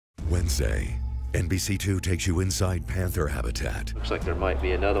Wednesday, NBC2 takes you inside panther habitat Looks like there might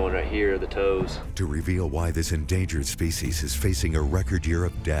be another one right here, the toes. to reveal why this endangered species is facing a record year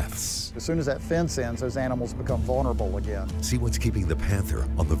of deaths. As soon as that fence ends, those animals become vulnerable again. See what's keeping the panther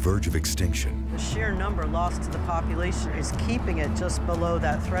on the verge of extinction The sheer number lost to the population is keeping it just below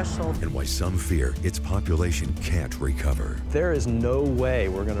that threshold. and why some fear its population can't recover. There is no way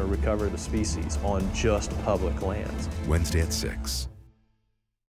we're going to recover the species on just public lands. Wednesday at 6.